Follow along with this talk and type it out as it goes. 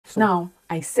Now,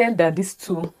 I said that these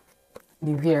two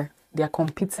Nivea, they are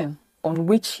competing on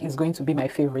which is going to be my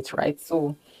favorite, right?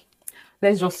 So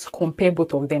let's just compare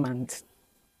both of them and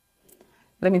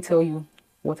let me tell you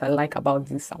what I like about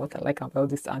this and what I like about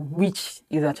this and which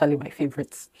is actually my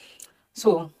favorite.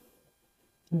 So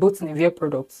both Nivea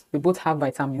products, they both have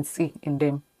vitamin C in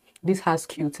them. This has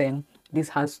Q10, this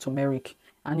has turmeric.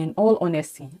 And in all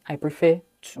honesty, I prefer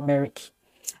turmeric.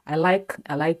 I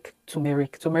like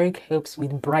turmeric. Turmeric helps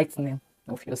with brightening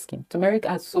of your skin. Turmeric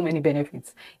has so many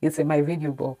benefits. It's in my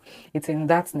video, but it's in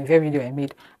that Nivea video I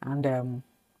made. And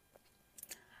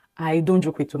I don't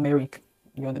joke with turmeric,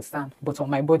 you understand? But on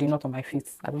my body, not on my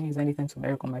face. I don't use anything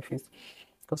turmeric on my face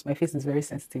because my face is very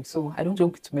sensitive. So I don't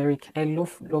joke with turmeric. I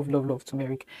love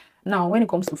turmeric. Now, when it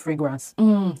comes to fragrance,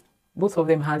 both of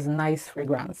them has nice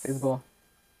fragrances, but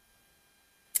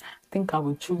I think I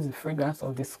will choose the fragrance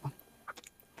of this one.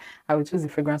 I will choose the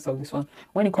fragrance of this one.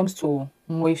 When it comes to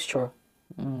moisture,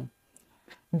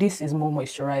 this is more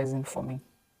moisturizing for me.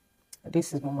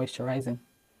 This is more moisturizing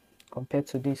compared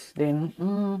to this.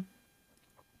 Then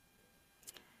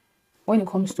when it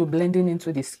comes to blending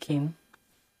into the skin,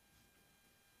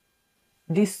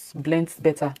 this blends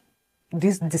better.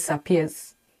 This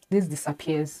disappears. This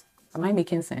disappears. Am I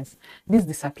making sense? This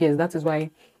disappears. That is why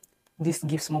this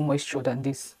gives more moisture than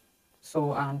this.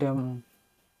 So, and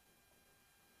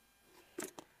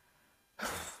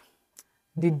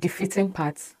the defeating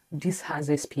part, this has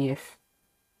SPF.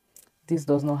 This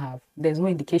does not have. There's no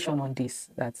indication on this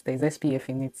that there's SPF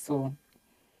in it. So,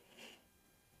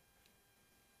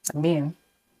 I mean,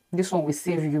 this one will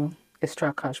save you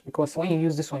extra cash because when you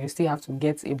use this one, you still have to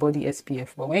get a body SPF.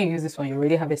 But when you use this one, you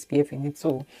already have SPF in it.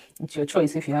 So, it's your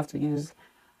choice if you have to use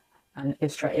an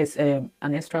extra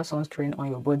sunscreen on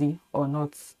your body or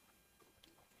not.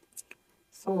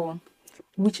 So,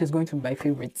 which is going to be my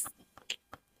favorite?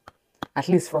 At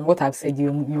least from what I've said,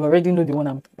 you already know the one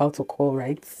I'm about to call,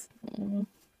 right? Oh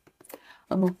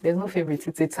no, there's no favorite.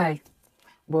 It's a tie.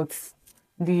 But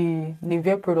the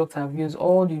Nivea products I've used,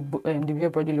 all the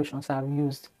Nivea body lotions I've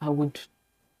used, I would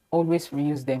always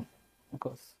reuse them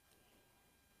because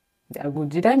they are good.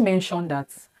 Did I mention that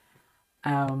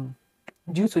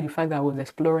due to the fact that I was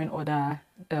exploring other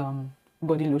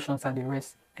body lotions and the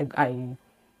rest,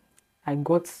 I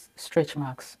got stretch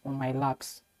marks on my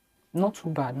laps. Not too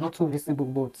bad, not too visible,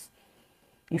 but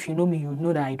if you know me, you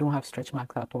know that I don't have stretch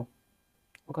marks at all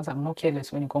because I'm not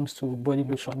careless when it comes to body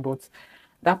lotion. But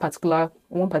that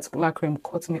one particular cream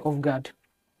caught me off guard.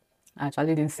 I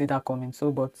actually didn't see that coming.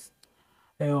 So, but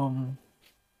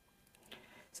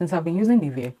since I've been using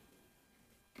Nivea,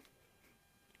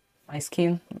 my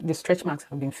skin, the stretch marks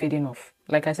have been fading off.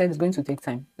 Like I said, it's going to take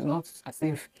time. It's not as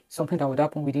if something that would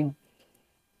happen within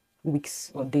weeks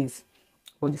or days.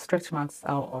 But the stretch marks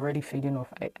are already fading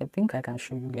off. I think I can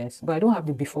show you guys. But I don't have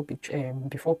the before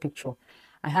picture.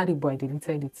 I had it, but I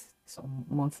deleted it some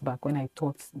months back when I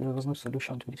thought there was no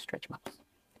solution to the stretch marks.